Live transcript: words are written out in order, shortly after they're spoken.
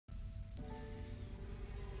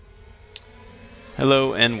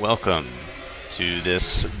Hello and welcome to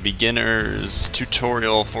this beginner's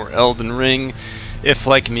tutorial for Elden Ring. If,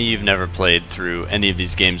 like me, you've never played through any of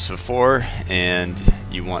these games before and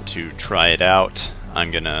you want to try it out,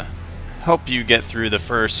 I'm gonna help you get through the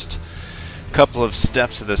first couple of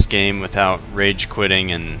steps of this game without rage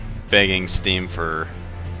quitting and begging Steam for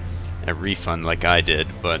a refund like I did.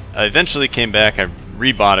 But I eventually came back, I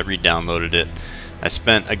rebought it, re-downloaded it. I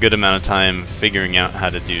spent a good amount of time figuring out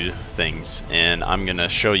how to do things, and I'm going to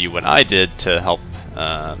show you what I did to help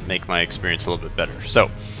make my experience a little bit better.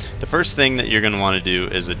 So, the first thing that you're going to want to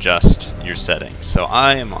do is adjust your settings. So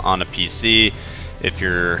I am on a PC. If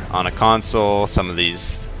you're on a console, some of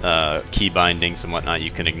these key bindings and whatnot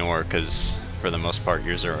you can ignore because for the most part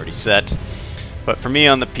yours are already set. But for me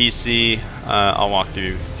on the PC, I'll walk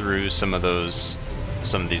through some of these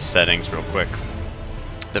settings real quick.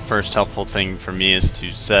 The first helpful thing for me is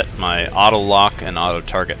to set my auto lock and auto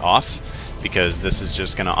target off, because this is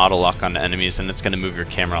just going to auto lock onto enemies and it's going to move your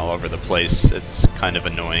camera all over the place. It's kind of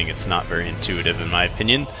annoying. It's not very intuitive in my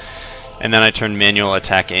opinion. And then I turn manual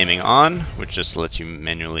attack aiming on, which just lets you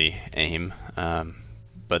manually aim,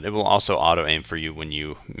 but it will also auto aim for you when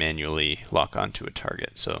you manually lock onto a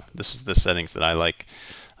target. So this is the settings that I like.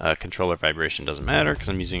 Controller vibration doesn't matter because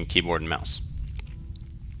I'm using a keyboard and mouse.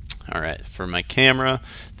 Alright, for my camera,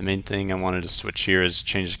 the main thing I wanted to switch here is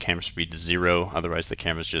change the camera speed to 0, otherwise the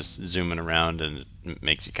camera's just zooming around and it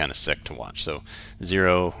makes you kind of sick to watch. So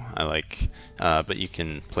 0 I like, but you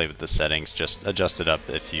can play with the settings, just adjust it up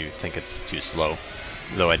if you think it's too slow,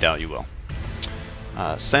 though I doubt you will.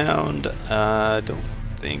 Sound, don't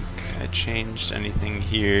think I changed anything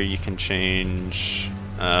here. You can change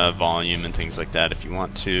volume and things like that if you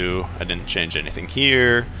want to. I didn't change anything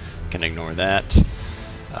here, you can ignore that.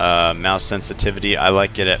 Mouse sensitivity, I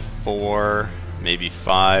like it at 4, maybe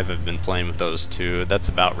 5. I've been playing with those too. That's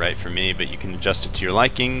about right for me, but you can adjust it to your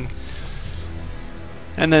liking.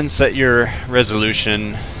 And then set your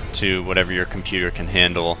resolution to whatever your computer can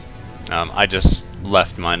handle. I just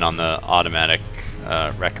left mine on the automatic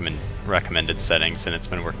recommended settings, and it's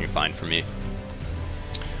been working fine for me.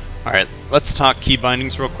 Alright, let's talk key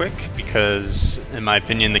bindings real quick, because in my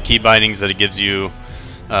opinion the key bindings that it gives you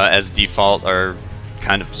as default are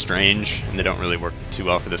kind of strange and they don't really work too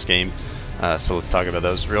well for this game. So let's talk about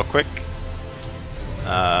those real quick.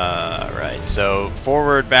 Right, so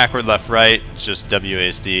forward, backward, left, right, it's just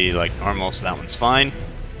WASD like normal, so that one's fine.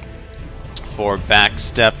 For back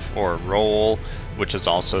step or roll, which is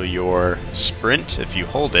also your sprint if you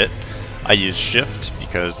hold it, I use shift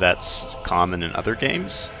because that's common in other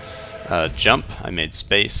games. Jump, I made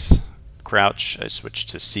space. Crouch, I switched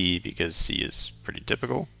to C because C is pretty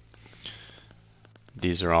typical.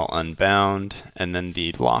 These are all unbound, and then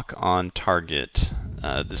the lock on target,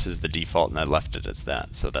 this is the default and I left it as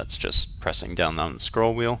that, so that's just pressing down on the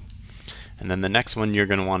scroll wheel. And then the next one you're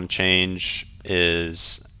going to want to change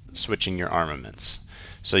is switching your armaments.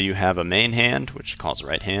 So you have a main hand, which calls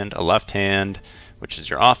right hand, a left hand, which is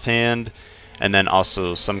your off hand, and then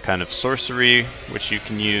also some kind of sorcery, which you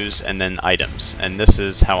can use, and then items. And this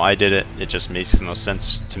is how I did it. It just makes the most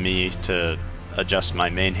sense to me to adjust my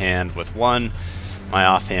main hand with 1, my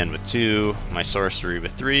offhand with 2, my sorcery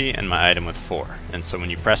with 3, and my item with 4. And so when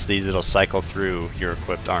you press these, it'll cycle through your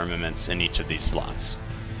equipped armaments in each of these slots.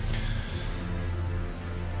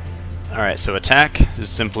 Alright, so attack is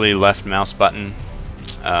simply left mouse button.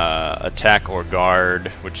 Attack or guard,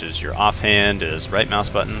 which is your offhand, is right mouse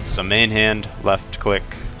button. So main hand, left click,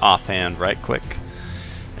 offhand, right click.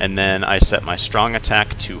 And then I set my strong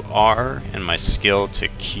attack to R and my skill to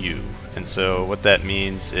Q. And so what that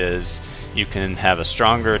means is you can have a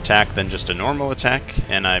stronger attack than just a normal attack,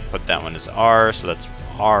 and I put that one as R, so that's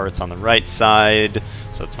R, it's on the right side,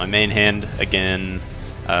 so it's my main hand again,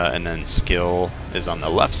 and then skill is on the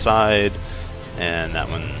left side, and that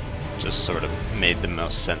one just sort of made the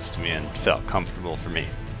most sense to me and felt comfortable for me.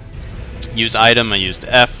 Use item, I used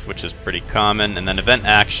F, which is pretty common, and then event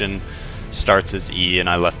action starts as E, and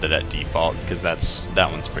I left it at default because that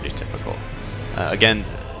one's pretty typical. Again,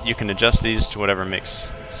 you can adjust these to whatever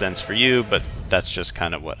makes sense for you, but that's just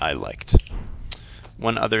kind of what I liked.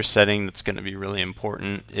 One other setting that's going to be really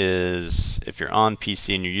important is if you're on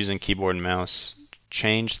PC and you're using keyboard and mouse,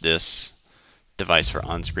 change this device for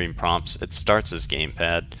on-screen prompts. It starts as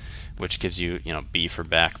gamepad, which gives you, B for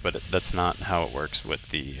back, but that's not how it works with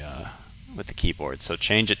the keyboard. So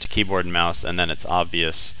change it to keyboard and mouse, and then it's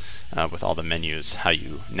obvious with all the menus how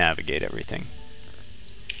you navigate everything.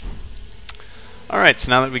 Alright,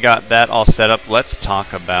 so now that we got that all set up, let's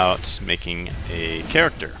talk about making a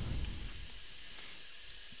character.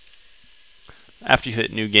 After you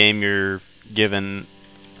hit new game, you're given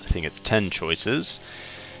think it's 10 choices.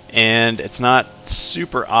 And it's not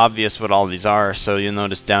super obvious what all these are, so you'll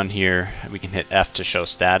notice down here we can hit F to show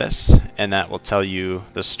status, and that will tell you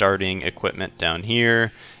the starting equipment down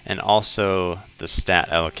here and also the stat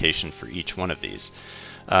allocation for each one of these.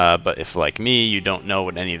 But if, like me, you don't know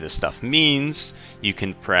what any of this stuff means, you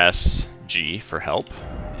can press G for help,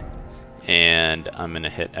 and I'm going to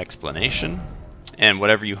hit explanation. And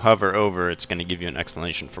whatever you hover over, it's going to give you an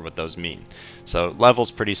explanation for what those mean. So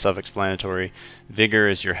level's pretty self-explanatory. Vigor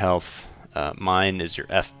is your health. Mine is your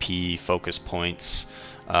FP, focus points.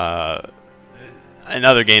 In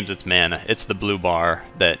other games, it's mana. It's the blue bar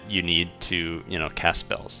that you need to, cast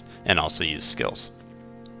spells and also use skills.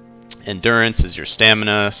 Endurance is your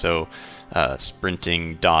stamina, so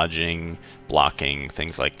sprinting, dodging, blocking,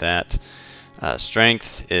 things like that.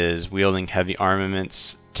 Strength is wielding heavy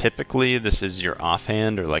armaments. Typically, this is your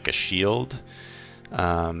offhand or like a shield.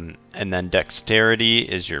 And then dexterity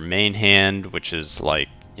is your main hand, which is like,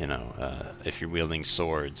 if you're wielding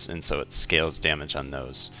swords, and so it scales damage on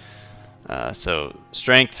those. So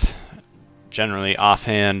strength, generally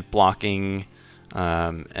offhand, blocking,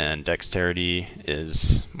 and dexterity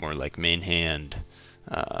is more like main hand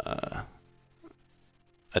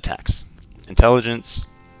attacks. Intelligence,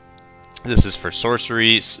 this is for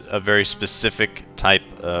sorcery, a very specific type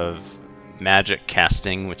of magic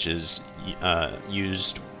casting, which is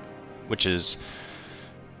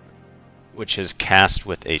cast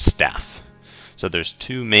with a staff. So there's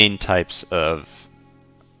two main types of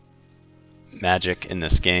magic in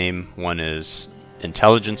this game. One is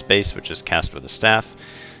intelligence-based, which is cast with a staff,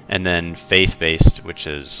 and then faith-based, which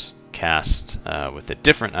is cast with a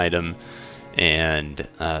different item, and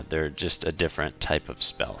they're just a different type of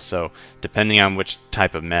spell. So depending on which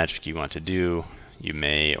type of magic you want to do, you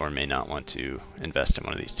may or may not want to invest in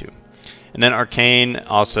one of these two. And then arcane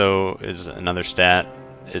also is another stat.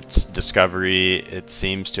 It's discovery. It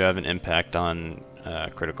seems to have an impact on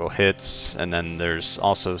critical hits, and then there's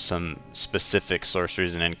also some specific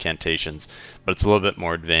sorceries and incantations, but it's a little bit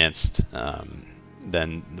more advanced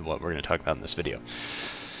than what we're going to talk about in this video.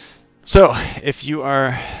 So if you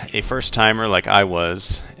are a first timer like I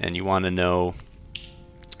was, and you want to know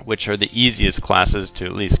which are the easiest classes to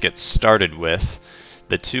at least get started with,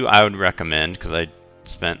 the two I would recommend, because I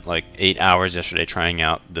spent like 8 hours yesterday trying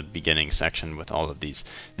out the beginning section with all of these.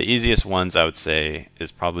 The easiest ones I would say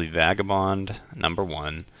is probably Vagabond, number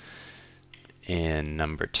 1, and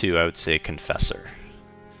number 2 I would say Confessor.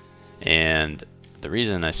 And the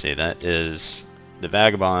reason I say that is the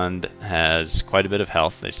Vagabond has quite a bit of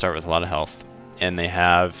health. They start with a lot of health, and they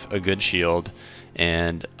have a good shield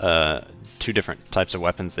and 2 different types of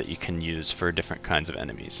weapons that you can use for different kinds of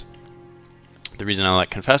enemies. The reason I like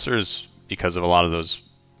Confessor is because of a lot of those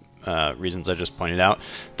reasons I just pointed out.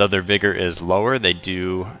 Though their vigor is lower, they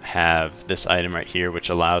do have this item right here which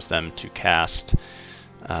allows them to cast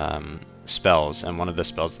spells, and one of the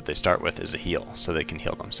spells that they start with is a heal, so they can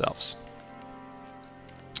heal themselves.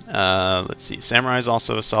 Let's see, Samurai is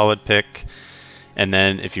also a solid pick, and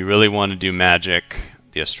then if you really want to do magic,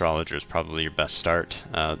 the Astrologer is probably your best start.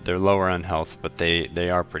 They're lower on health, but they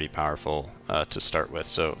are pretty powerful to start with,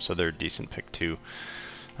 so they're a decent pick too.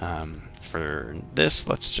 For this,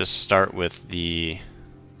 let's just start with the...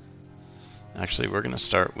 Actually, we're going to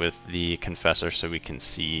start with the Confessor so we can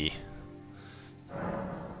see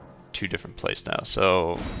 2 different playstyles.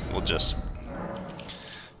 So we'll just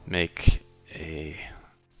make a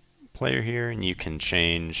player here, and you can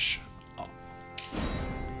change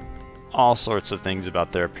all sorts of things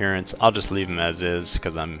about their appearance. I'll just leave them as is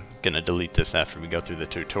because I'm going to delete this after we go through the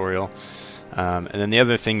tutorial. And then the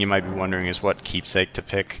other thing you might be wondering is what keepsake to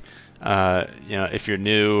pick. If you're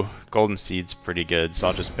new, Golden Seed's pretty good, so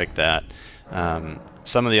I'll just pick that.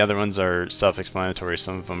 Some of the other ones are self-explanatory,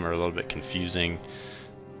 some of them are a little bit confusing,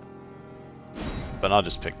 but I'll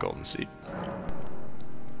just pick Golden Seed.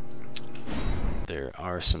 There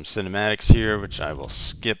are some cinematics here, which I will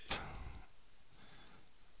skip.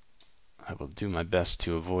 I will do my best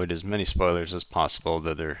to avoid as many spoilers as possible,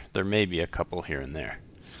 though there may be a couple here and there.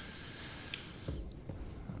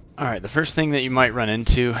 Alright, the first thing that you might run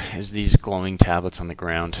into is these glowing tablets on the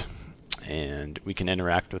ground, and we can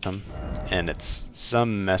interact with them, and it's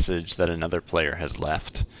some message that another player has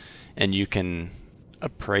left, and you can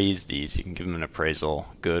appraise these. You can give them an appraisal,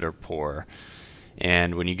 good or poor,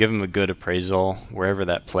 and when you give them a good appraisal, wherever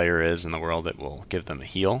that player is in the world, it will give them a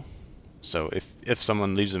heal. So if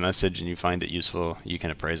someone leaves a message and you find it useful, you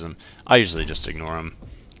can appraise them. I usually just ignore them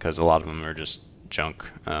because a lot of them are just junk.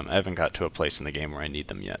 I haven't got to a place in the game where I need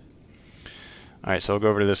them yet. Alright, so I'll go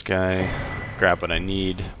over to this guy, grab what I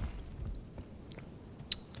need.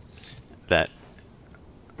 That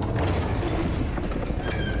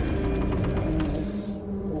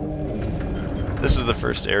this is the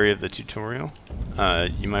first area of the tutorial.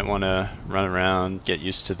 You might want to run around, get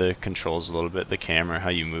used to the controls a little bit, the camera, how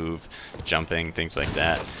you move, jumping, things like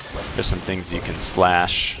that. There's some things you can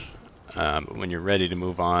slash, but when you're ready to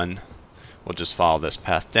move on, we'll just follow this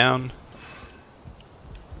path down.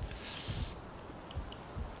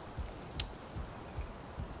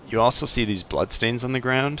 You also see these bloodstains on the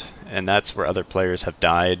ground, and that's where other players have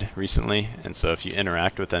died recently, and so if you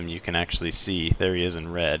interact with them you can actually see, there he is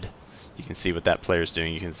in red, you can see what that player's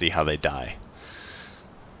doing, you can see how they die.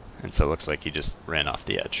 And so it looks like he just ran off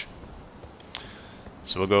the edge.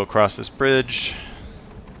 So we'll go across this bridge,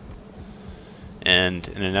 and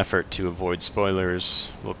in an effort to avoid spoilers,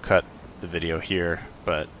 we'll cut the video here,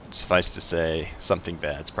 but suffice to say, something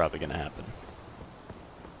bad's probably going to happen.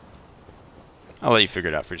 I'll let you figure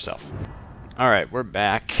it out for yourself. Alright, we're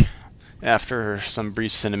back. After some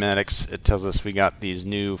brief cinematics, it tells us we got these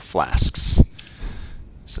new flasks.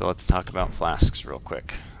 So let's talk about flasks real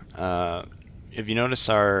quick. If you notice,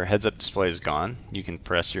 our heads-up display is gone. You can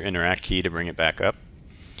press your interact key to bring it back up.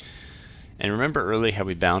 And remember early how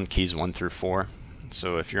we bound keys 1 through 4?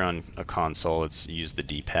 So if you're on a console, it's use the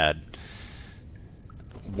D-pad.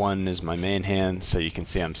 1 is my main hand, so you can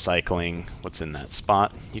see I'm cycling what's in that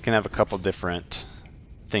spot. You can have a couple different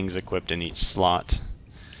things equipped in each slot,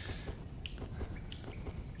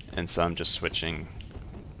 and so I'm just switching.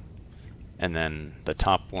 And then the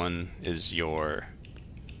top one is your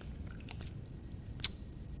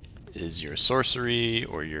sorcery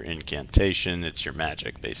or your incantation. It's your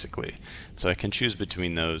magic, basically. So I can choose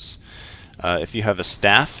between those. If you have a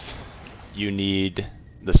staff, you need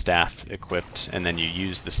the staff equipped, and then you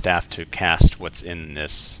use the staff to cast what's in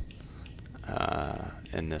this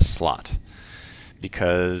slot.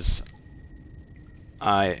 Because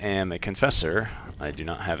I am a confessor, I do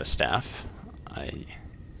not have a staff. I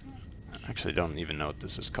actually don't even know what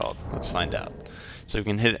this is called. Let's find out. So we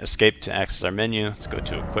can hit escape to access our menu. Let's go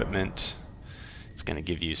to equipment. It's going to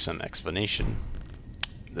give you some explanation.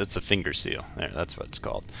 That's a finger seal. There, that's what it's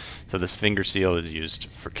called. So this finger seal is used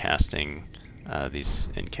for casting these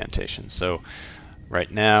incantations. So right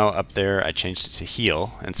now up there I changed it to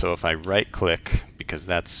heal, and so if I right click, because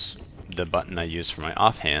that's the button I use for my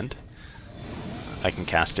offhand, I can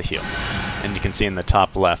cast a heal. And you can see in the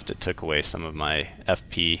top left it took away some of my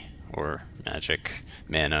FP or magic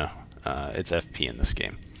mana. It's FP in this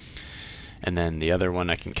game. And then the other one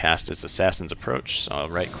I can cast is Assassin's Approach, so I'll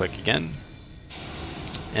right click again,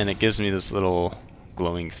 and it gives me this little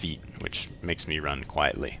glowing feet which makes me run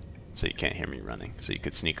quietly. So you can't hear me running, so you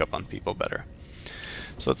could sneak up on people better.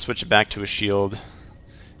 So let's switch it back to a shield.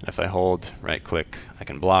 And if I hold right click, I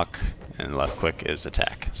can block, and left click is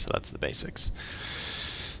attack. So that's the basics.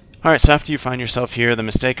 Alright, so after you find yourself here, the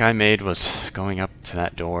mistake I made was going up to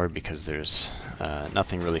that door because there's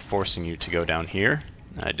nothing really forcing you to go down here.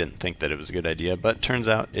 I didn't think that it was a good idea, but turns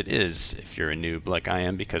out it is if you're a noob like I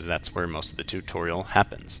am, because that's where most of the tutorial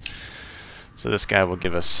happens. So this guy will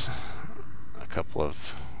give us a couple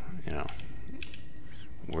of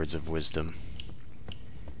words of wisdom.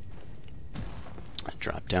 I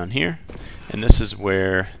drop down here, and this is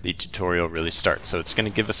where the tutorial really starts. So it's going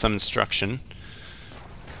to give us some instruction,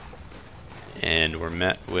 and we're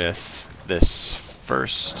met with this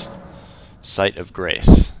first site of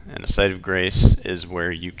grace. And a site of grace is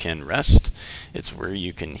where you can rest. It's where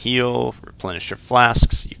you can heal, replenish your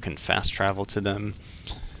flasks, you can fast travel to them.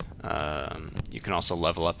 You can also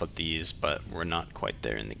level up with these, but we're not quite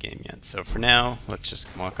there in the game yet. So for now, let's just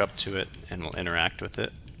walk up to it and we'll interact with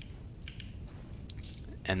it.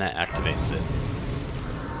 And that activates it.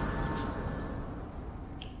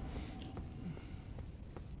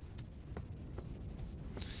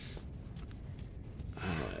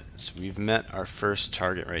 So we've met our first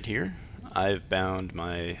target right here. I've bound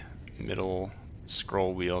my middle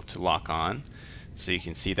scroll wheel to lock on, so you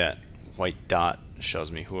can see that white dot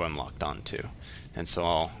shows me who I'm locked on to. And so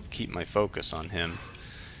I'll keep my focus on him,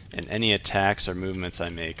 and any attacks or movements I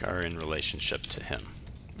make are in relationship to him.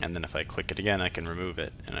 And then if I click it again, I can remove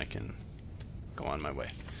it and I can go on my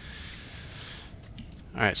way.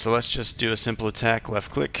 Alright, so let's just do a simple attack,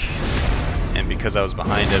 left click, and because I was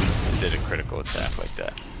behind him, it did a critical attack like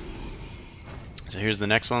that. So here's the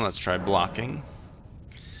next one. Let's try blocking.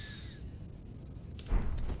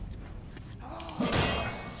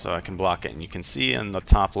 So I can block it, and you can see in the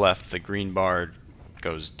top left the green bar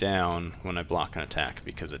goes down when I block an attack,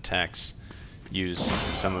 because attacks use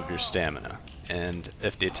some of your stamina. And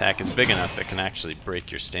if the attack is big enough, it can actually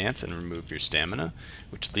break your stance and remove your stamina,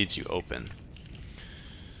 which leaves you open.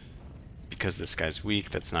 Because this guy's weak,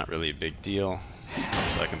 that's not really a big deal.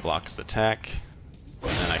 So I can block his attack,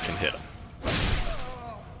 and then I can hit him.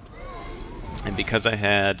 And because I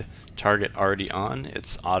had target already on,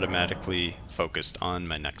 it's automatically focused on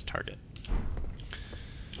my next target.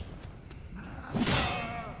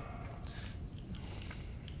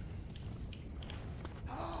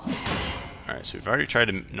 Alright, so we've already tried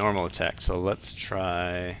a normal attack, so let's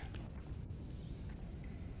try...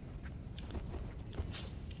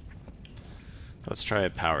 Let's try a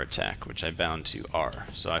power attack, which I bound to R.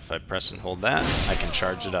 So if I press and hold that, I can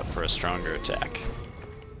charge it up for a stronger attack.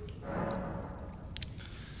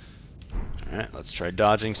 Alright, let's try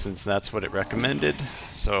dodging since that's what it recommended.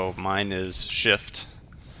 So mine is shift.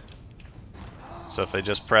 So if I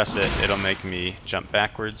just press it, it'll make me jump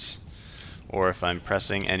backwards. Or if I'm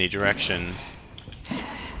pressing any direction,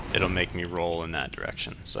 it'll make me roll in that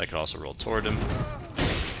direction. So I can also roll toward him.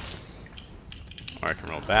 Or I can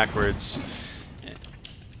roll backwards.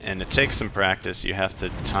 And it takes some practice. You have to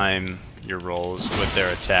time your rolls with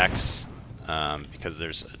their attacks because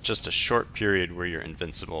there's just a short period where you're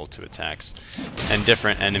invincible to attacks. And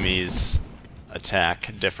different enemies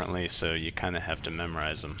attack differently, so you kind of have to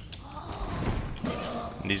memorize them.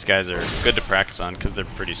 And these guys are good to practice on because they're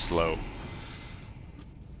pretty slow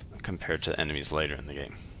compared to enemies later in the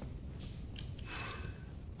game.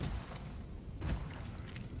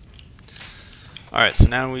 Alright, so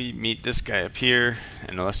now we meet this guy up here,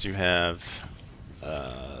 and unless you have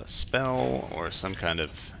a spell or some kind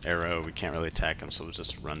of arrow, we can't really attack him, so we'll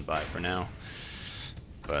just run by for now.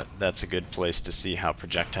 But that's a good place to see how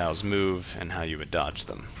projectiles move and how you would dodge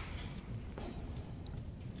them.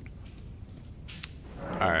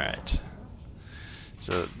 Alright,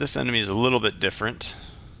 so this enemy is a little bit different.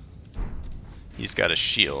 He's got a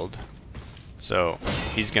shield, so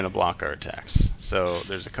he's going to block our attacks. So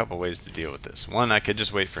there's a couple ways to deal with this. One, I could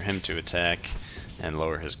just wait for him to attack and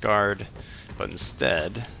lower his guard, but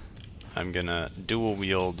instead I'm going to dual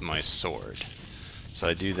wield my sword. So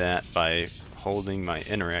I do that by holding my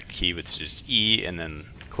interact key, which is E, and then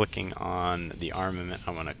clicking on the armament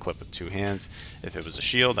I want to clip with two hands. If it was a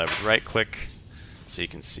shield, I would right click, so you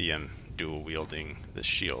can see I'm dual wielding the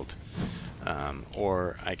shield.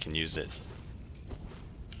 Or I can use it,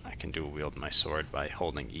 I can dual wield my sword by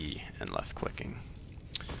holding E and left clicking.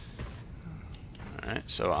 Alright,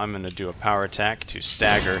 so I'm going to do a power attack to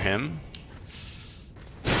stagger him,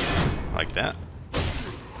 like that.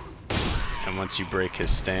 And once you break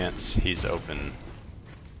his stance, he's open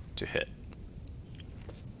to hit.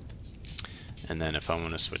 And then if I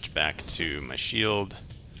want to switch back to my shield,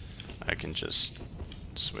 I can just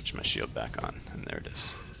switch my shield back on, and there it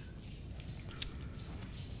is.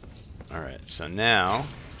 Alright, so now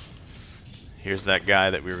here's that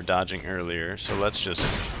guy that we were dodging earlier, so let's just,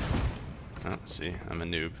 oh, see, I'm a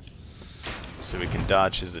noob. So we can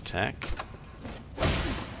dodge his attack,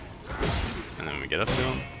 and then we get up to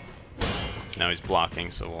him. Now he's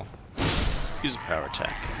blocking, so we'll use a power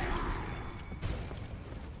attack.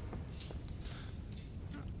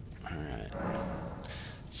 Alright,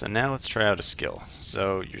 so now let's try out a skill.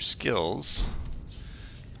 So your skills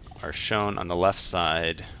are shown on the left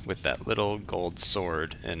side with that little gold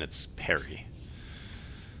sword, and it's parry.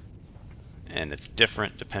 And it's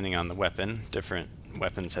different depending on the weapon. Different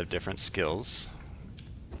weapons have different skills.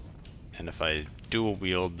 And if I dual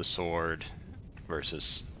wield the sword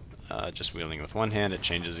versus just wielding with one hand, it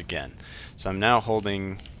changes again. So I'm now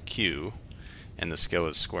holding Q, and the skill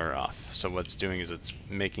is square off. So what it's doing is it's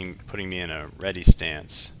putting me in a ready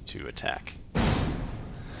stance to attack.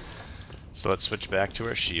 So let's switch back to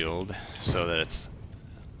our shield so that it's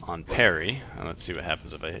on parry, and let's see what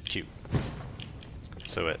happens if I hit Q.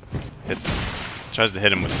 So it tries to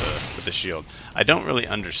hit him with the shield. I don't really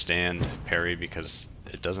understand parry because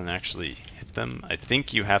it doesn't actually hit them. I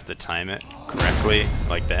think you have to time it correctly,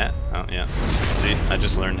 like that. Oh yeah, see, I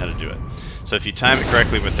just learned how to do it. So if you time it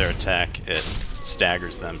correctly with their attack, it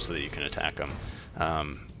staggers them so that you can attack them.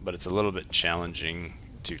 But it's a little bit challenging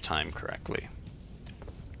to time correctly.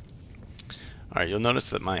 Alright, you'll notice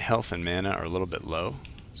that my health and mana are a little bit low.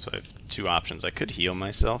 So I have two options. I could heal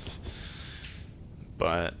myself,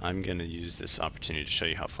 but I'm going to use this opportunity to show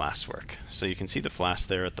you how flasks work. So you can see the flask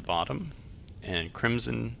there at the bottom, and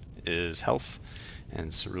crimson is health,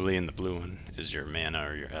 and cerulean, the blue one, is your mana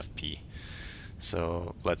or your FP.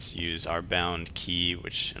 So let's use our bound key,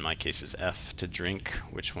 which in my case is F, to drink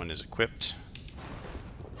which one is equipped.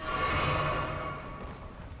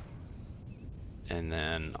 And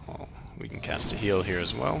then we can cast a heal here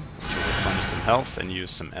as well, which will replenish some health and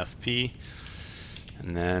use some FP.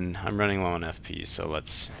 And then I'm running low on FP, so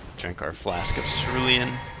let's drink our flask of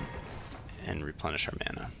cerulean and replenish our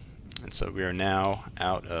mana. And so we are now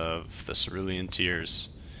out of the cerulean tears,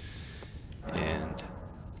 and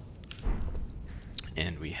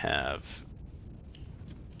we have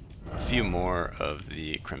a few more of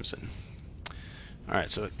the crimson. Alright,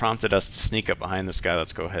 so it prompted us to sneak up behind this guy.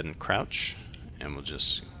 Let's go ahead and crouch, and we'll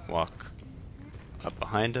just walk up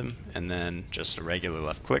behind him, and then just a regular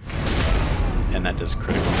left click, and that does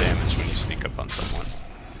critical damage when you sneak up on someone.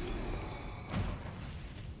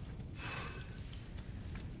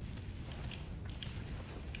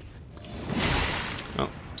 Oh,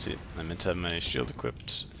 see, I meant to have my shield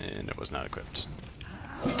equipped, and it was not equipped.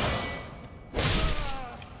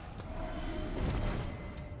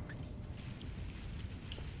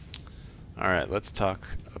 Alright, let's talk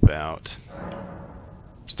about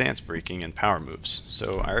stance breaking and power moves.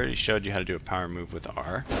 So I already showed you how to do a power move with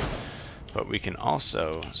R, but we can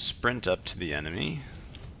also sprint up to the enemy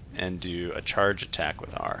and do a charge attack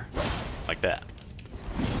with R, like that.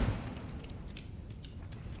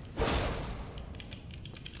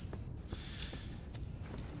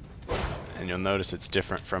 And you'll notice it's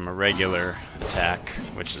different from a regular attack,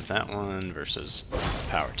 which is that one, versus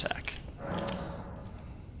power attack.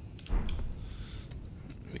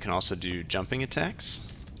 We can also do jumping attacks.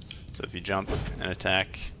 So if you jump and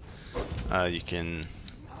attack, you can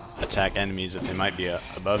attack enemies if they might be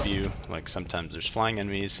above you, like sometimes there's flying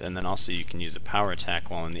enemies, and then also you can use a power attack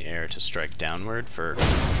while in the air to strike downward for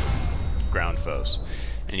ground foes.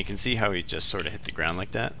 And you can see how he just sort of hit the ground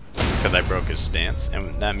like that, because I broke his stance,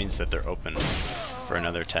 and that means that they're open for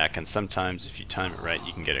another attack, and sometimes if you time it right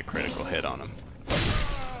you can get a critical hit on them.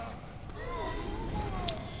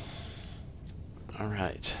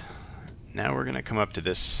 Alright, now we're going to come up to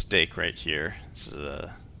this stake right here. This is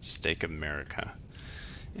a Stake of America.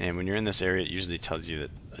 And when you're in this area, it usually tells you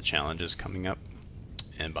that a challenge is coming up.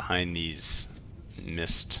 And behind these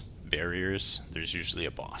mist barriers, there's usually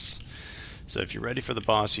a boss. So if you're ready for the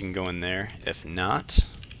boss, you can go in there. If not,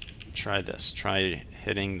 try this. Try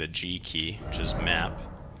hitting the G key, which is map.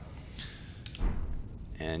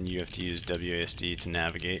 And you have to use WASD to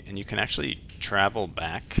navigate. And you can actually travel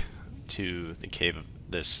back to the cave of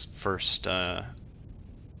this first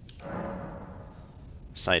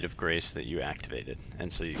site of grace that you activated,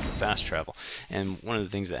 and so you can fast travel. And one of the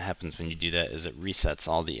things that happens when you do that is it resets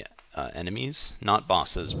all the enemies, not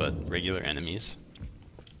bosses but regular enemies.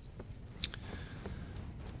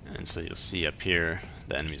 And so you'll see up here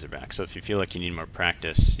the enemies are back. So if you feel like you need more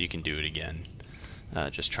practice, you can do it again.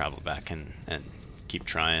 Just travel back and keep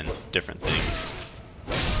trying different things.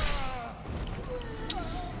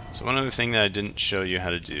 So one other thing that I didn't show you how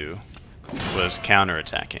to do was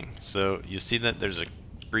counterattacking. So you see that there's a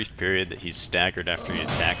brief period that he's staggered after he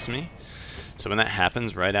attacks me. So when that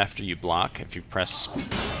happens, right after you block, if you press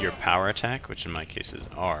your power attack, which in my case is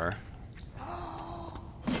R,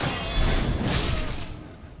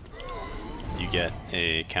 you get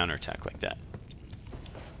a counterattack like that.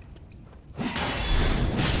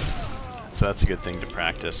 So that's a good thing to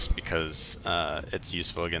practice because it's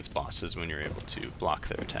useful against bosses when you're able to block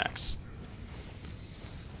their attacks.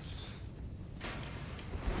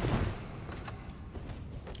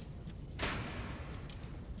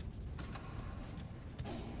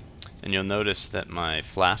 And you'll notice that my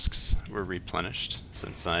flasks were replenished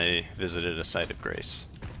since I visited a site of grace.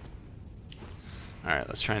 Alright,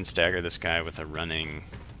 let's try and stagger this guy with a running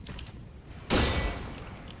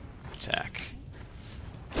attack.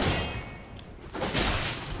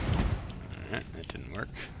 Alright, that didn't work.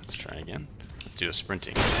 Let's try again. Let's do a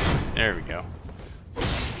sprinting. There we go.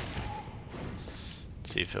 Let's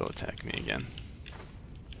see if he'll attack me again.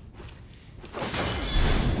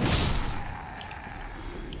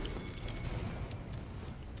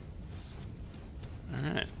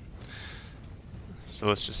 Alright. So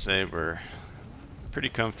let's just say we're pretty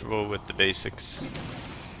comfortable with the basics.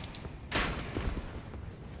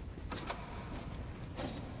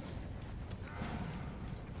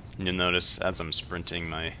 And you'll notice as I'm sprinting,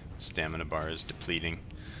 my stamina bar is depleting.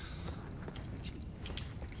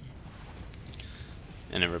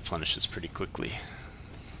 And it replenishes pretty quickly.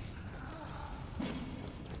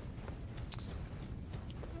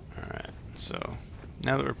 Alright, so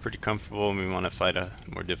now that we're pretty comfortable and we want to fight a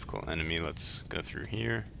more difficult enemy, let's go through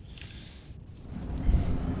here.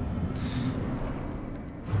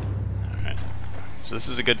 Alright, so this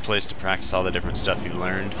is a good place to practice all the different stuff you've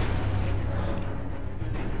learned.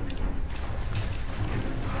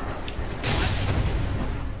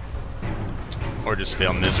 Or just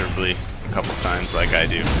fail miserably a couple times like I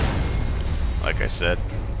do. Like I said,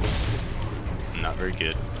 I'm not very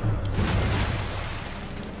good.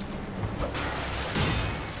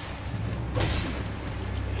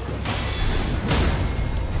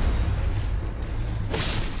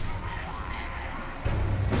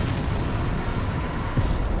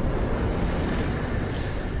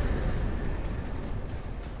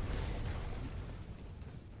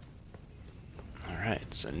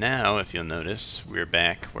 so now if you'll notice, we're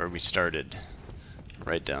back where we started,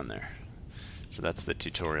 right down there. So that's the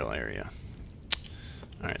tutorial area.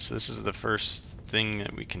 Alright, so this is the first thing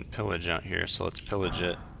that we can pillage out here, so let's pillage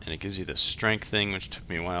it. And it gives you the strength thing, which took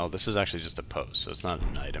me a while. This is actually just a pose, so it's not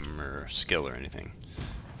an item or skill or anything.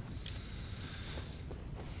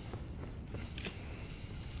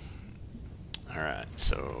 Alright,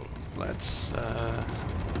 so let's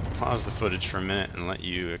pause the footage for a minute and let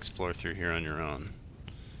you explore through here on your own.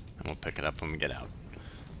 And we'll pick it up when we get out.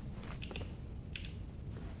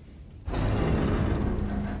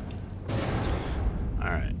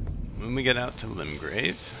 Alright, when we get out to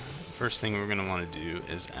Limgrave, first thing we're going to want to do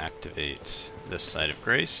is activate this site of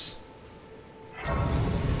grace.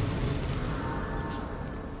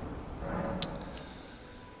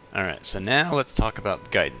 Alright, so now let's talk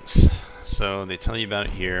about guidance. So they tell you about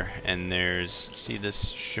it here, and see this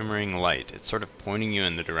shimmering light. It's sort of pointing you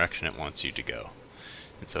in the direction it wants you to go.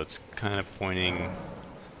 And so it's kind of pointing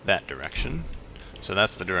that direction. So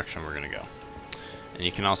that's the direction we're going to go. And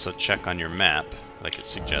you can also check on your map, like it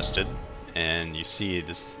suggested, and you see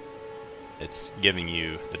this, it's giving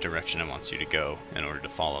you the direction it wants you to go in order to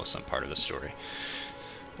follow some part of the story.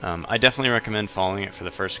 I definitely recommend following it for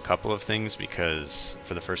the first couple of things, because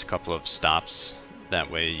for the first couple of stops,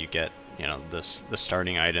 that way you get, you know, the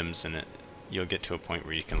starting items, and you'll get to a point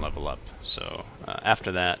where you can level up. So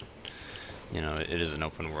after that, you know, it is an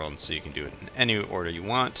open world, so you can do it in any order you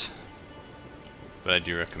want. But I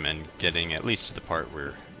do recommend getting at least to the part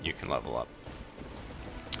where you can level up.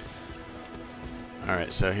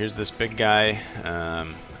 Alright, so here's this big guy.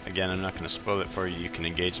 Again, I'm not going to spoil it for you. You can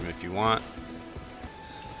engage him if you want.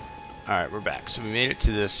 Alright, we're back. So we made it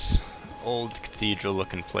to this old cathedral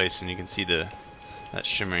looking place, and you can see that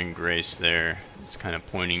shimmering grace there. It's kind of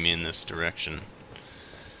pointing me in this direction.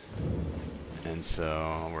 And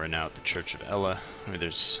so we're now at the Church of Ella, where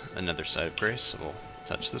there's another site of grace, so we'll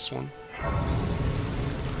touch this one.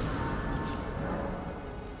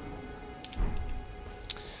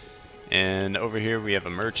 And over here we have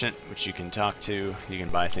a merchant, which you can talk to. You can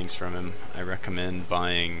buy things from him. I recommend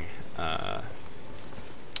buying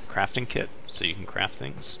crafting kit, so you can craft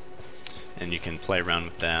things. And you can play around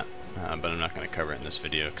with that, but I'm not going to cover it in this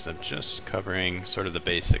video, because I'm just covering sort of the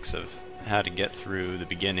basics of how to get through the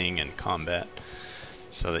beginning and combat,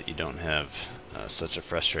 so that you don't have such a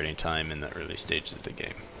frustrating time in the early stages of the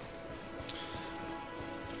game.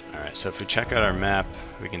 Alright, so if we check out our map,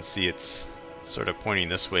 we can see it's sort of pointing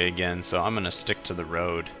this way again, so I'm going to stick to the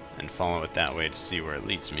road and follow it that way to see where it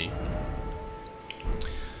leads me.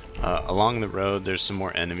 Along the road there's some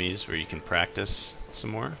more enemies where you can practice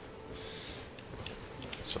some more.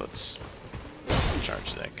 So let's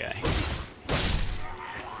charge that guy.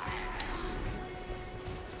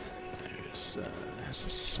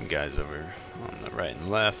 There's some guys over on the right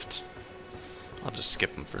and left. I'll just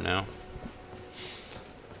skip them for now.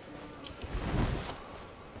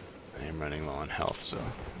 I'm running low on health, so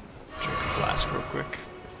drink a flask real quick.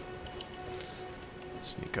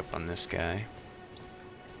 Sneak up on this guy.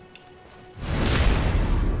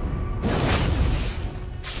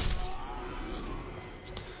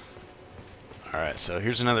 Alright, so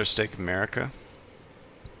here's another Stake of America.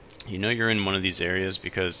 You know you're in one of these areas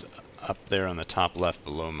because up there on the top left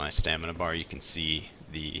below my stamina bar you can see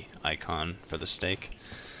the icon for the stake.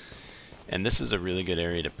 And this is a really good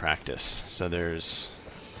area to practice. So there's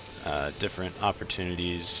different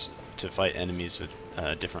opportunities to fight enemies with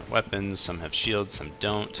different weapons. Some have shields, some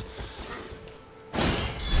don't.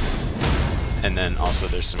 And then also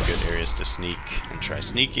there's some good areas to sneak and try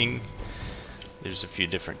sneaking. There's a few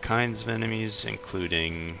different kinds of enemies,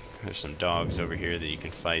 including there's some dogs over here that you can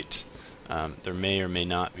fight. There may or may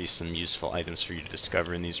not be some useful items for you to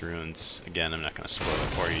discover in these ruins. Again, I'm not going to spoil it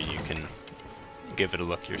for you. You can give it a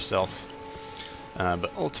look yourself.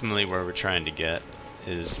 But ultimately where we're trying to get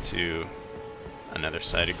is to another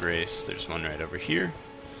site of grace. There's one right over here.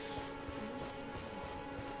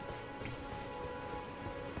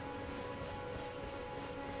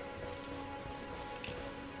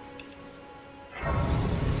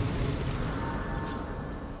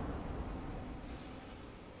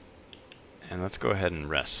 And let's go ahead and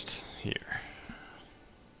rest here.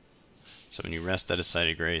 So when you rest at a site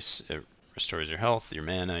of grace, it restores your health, your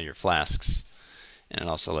mana, your flasks, and it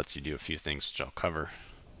also lets you do a few things which I'll cover.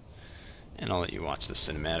 And I'll let you watch the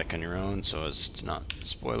cinematic on your own so as to not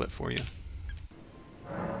spoil it for you.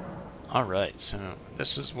 Alright, so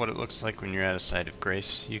this is what it looks like when you're at a site of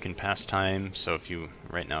grace. You can pass time, so if you,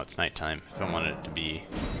 right now it's nighttime, if I wanted it to be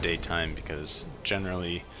daytime, because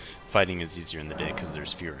generally fighting is easier in the day because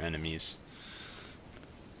there's fewer enemies.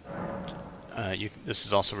 This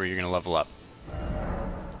is also where you're going to level up.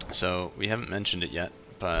 So we haven't mentioned it yet,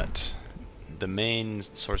 but the main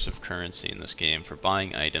source of currency in this game for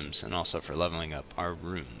buying items and also for leveling up are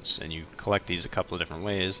runes, and you collect these a couple of different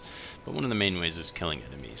ways, but one of the main ways is killing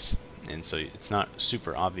enemies. And so it's not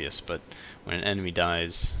super obvious, but when an enemy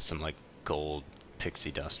dies, some like gold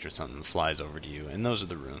pixie dust or something flies over to you, and those are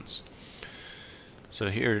the runes. So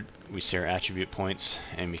here we see our attribute points,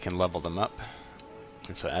 and we can level them up.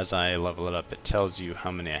 And so as I level it up, it tells you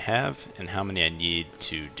how many I have and how many I need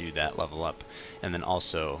to do that level up. And then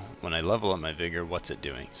also, when I level up my vigor, what's it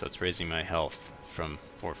doing? So it's raising my health from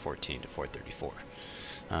 414 to 434.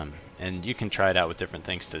 And you can try it out with different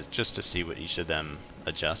things just to see what each of them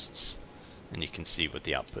adjusts. And you can see what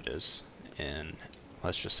the output is. And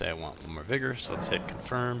let's just say I want one more vigor, so let's hit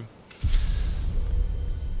confirm.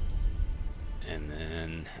 And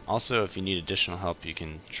then also, if you need additional help, you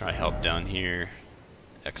can try help down here.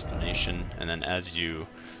 Explanation, and then as you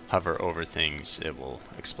hover over things, it will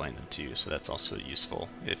explain them to you, so that's also useful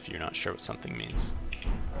if you're not sure what something means.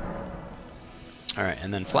 Alright,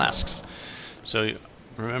 and then flasks. So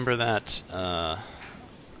remember that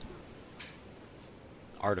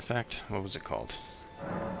artifact, what was it called,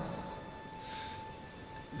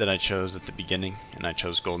 that I chose at the beginning, and I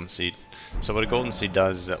chose Golden Seed. So what a Golden Seed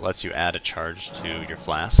does is it lets you add a charge to your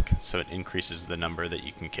flask, so it increases the number that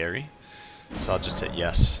you can carry. So I'll just hit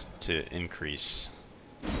yes to increase.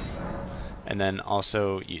 And then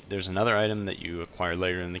also there's another item that you acquire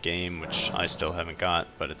later in the game, which I still haven't got,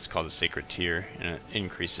 but it's called a Sacred Tear, and it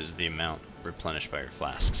increases the amount replenished by your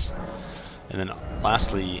flasks. And then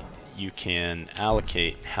lastly, you can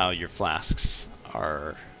allocate how your flasks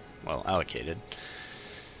are, well, allocated.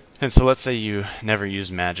 And so let's say you never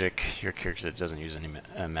use magic, your character doesn't use any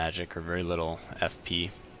magic or very little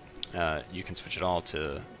FP. You can switch it all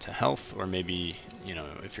to health, or maybe, you know,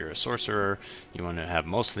 if you're a sorcerer, you want to have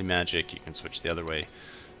mostly magic, you can switch the other way.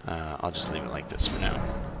 I'll just leave it like this for now.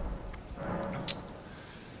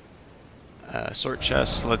 Sort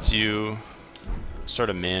chest lets you sort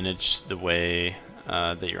of manage the way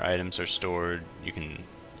that your items are stored. You can,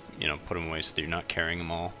 you know, put them away so that you're not carrying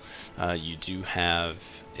them all. You do have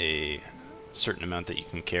a certain amount that you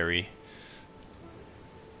can carry.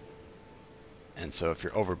 And so if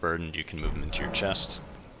you're overburdened, you can move them into your chest.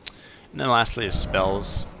 And then lastly is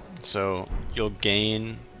spells. So you'll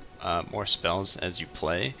gain more spells as you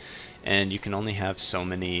play, and you can only have so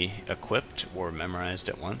many equipped or memorized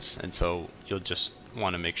at once, and so you'll just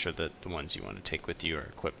want to make sure that the ones you want to take with you are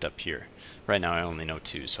equipped up here. Right now I only know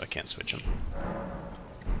 2, so I can't switch them.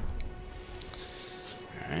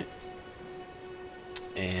 Alright.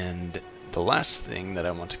 And the last thing that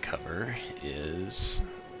I want to cover is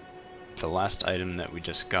the last item that we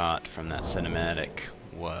just got from that cinematic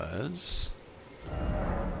was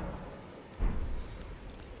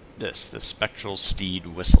the Spectral Steed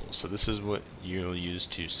Whistle. So this is what you'll use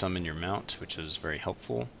to summon your mount, which is very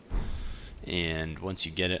helpful. And once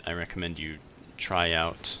you get it, I recommend you try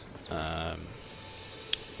out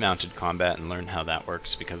mounted combat and learn how that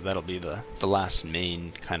works, because that'll be the last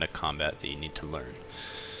main kind of combat that you need to learn.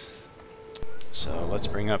 So let's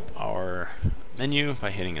bring up our menu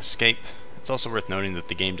by hitting escape. It's also worth noting that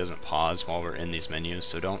the game doesn't pause while we're in these menus,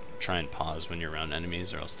 so don't try and pause when you're around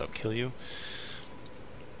enemies or else they'll kill you.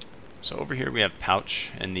 So over here we have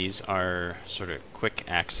pouch, and these are sort of quick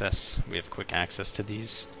access. We have quick access to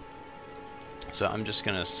these. So I'm just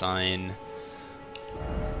going to assign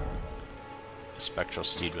the Spectral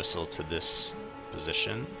Steed Whistle to this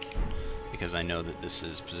position, because I know that this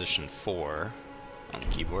is position 4 on the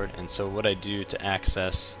keyboard. And so what I do to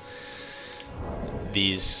access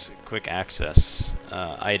these quick access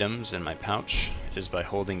items in my pouch is by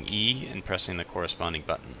holding E and pressing the corresponding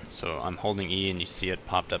button. So I'm holding E and you see it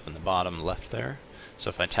popped up in the bottom left there. So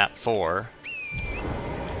if I tap 4,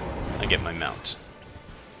 I get my mount.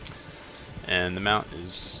 And the mount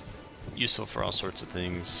is useful for all sorts of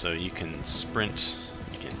things. So you can sprint,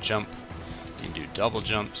 you can jump, you can do double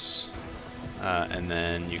jumps, and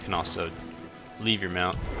then you can also leave your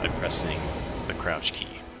mount by pressing the crouch key.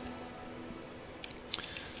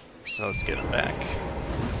 So let's get it back.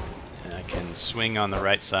 And I can swing on the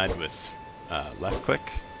right side with left click,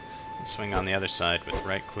 and swing on the other side with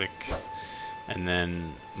right click, and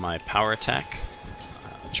then my power attack,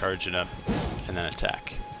 charge it up, and then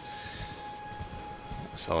attack.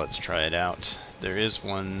 So let's try it out. There is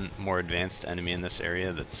one more advanced enemy in this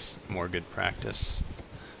area that's more good practice.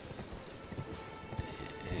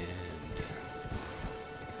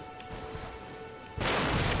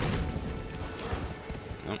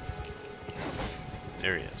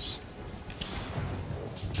 There he is.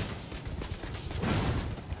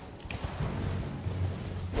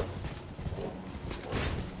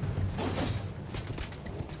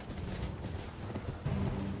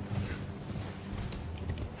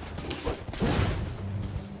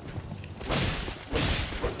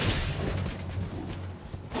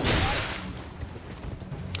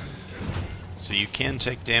 So you can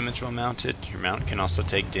take damage while mounted. Your mount can also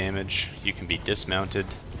take damage. You can be dismounted.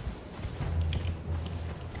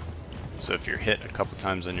 So if you're hit a couple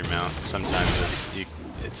times on your mount, sometimes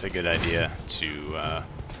it's a good idea to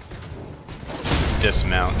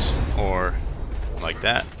dismount, or like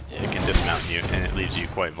that, it can dismount you and it leaves you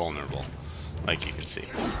quite vulnerable, like you can see.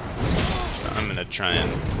 So I'm gonna try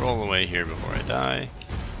and roll away here before I die.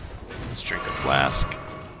 Let's drink a flask.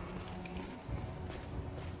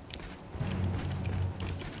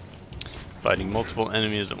 Fighting multiple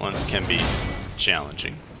enemies at once can be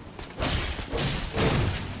challenging.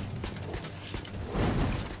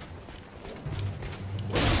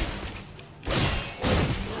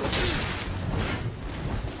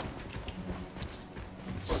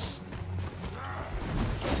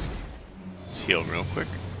 Let's heal real quick.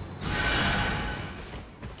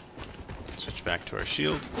 Switch back to our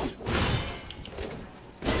shield.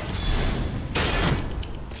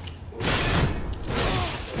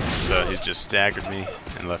 So he's just staggered me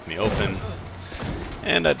and left me open,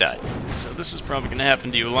 and I died. So this is probably going to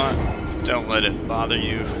happen to you a lot. Don't let it bother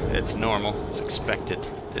you. It's normal. It's expected.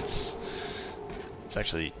 It's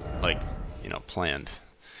actually, like, you know, planned.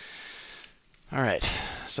 Alright,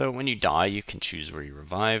 so when you die, you can choose where you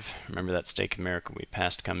revive. Remember that Stake of America we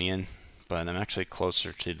passed coming in? But I'm actually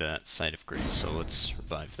closer to that site of grace, so let's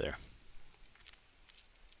revive there.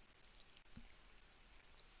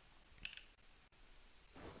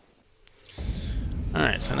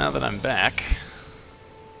 Alright, so now that I'm back,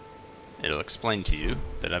 it'll explain to you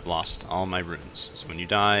that I've lost all my runes. So when you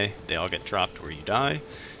die, they all get dropped where you die,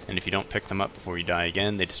 and if you don't pick them up before you die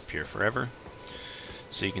again, they disappear forever.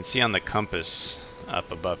 So you can see on the compass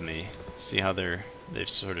up above me, see how they've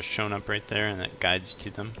sort of shown up right there, and that guides you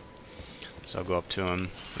to them. So I'll go up to them,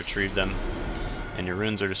 retrieve them, and your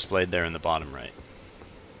runes are displayed there in the bottom right.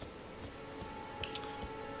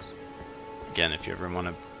 Again, if you ever want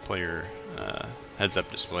to pull your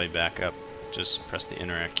heads-up display back up, just press the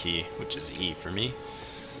interact key, which is E for me.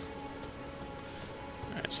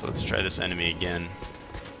 Alright, so let's try this enemy again.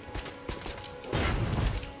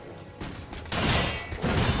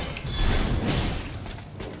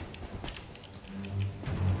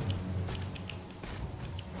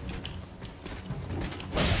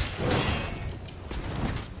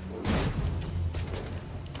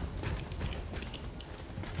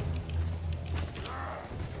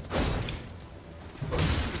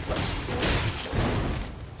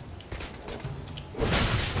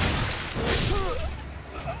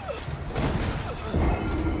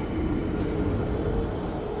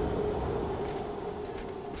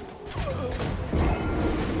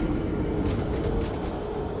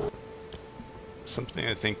 Something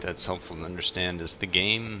I think that's helpful to understand is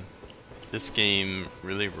this game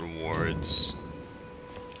really rewards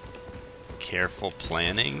careful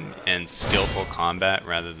planning and skillful combat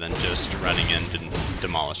rather than just running in and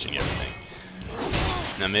demolishing everything.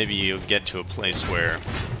 Now maybe you'll get to a place where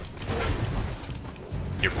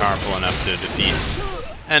you're powerful enough to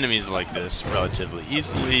defeat enemies like this relatively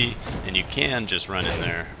easily, and you can just run in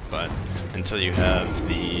there, but until you have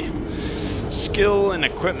the skill and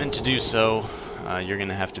equipment to do so, you're going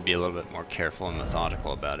to have to be a little bit more careful and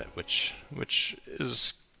methodical about it, which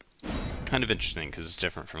is kind of interesting because it's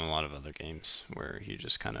different from a lot of other games where you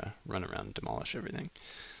just kind of run around and demolish everything.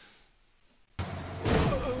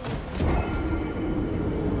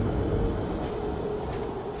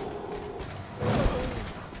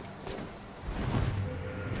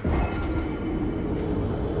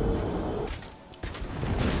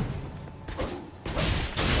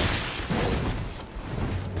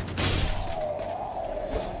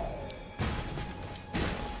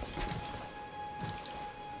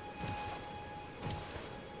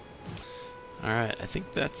 Alright, I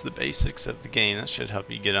think that's the basics of the game. That should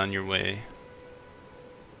help you get on your way.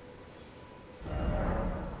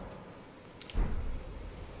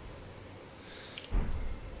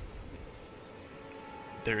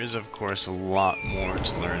 There is, of course, a lot more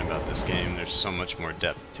to learn about this game. There's so much more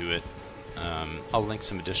depth to it. I'll link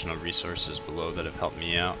some additional resources below that have helped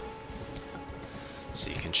me out,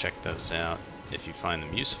 so you can check those out if you find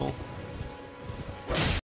them useful.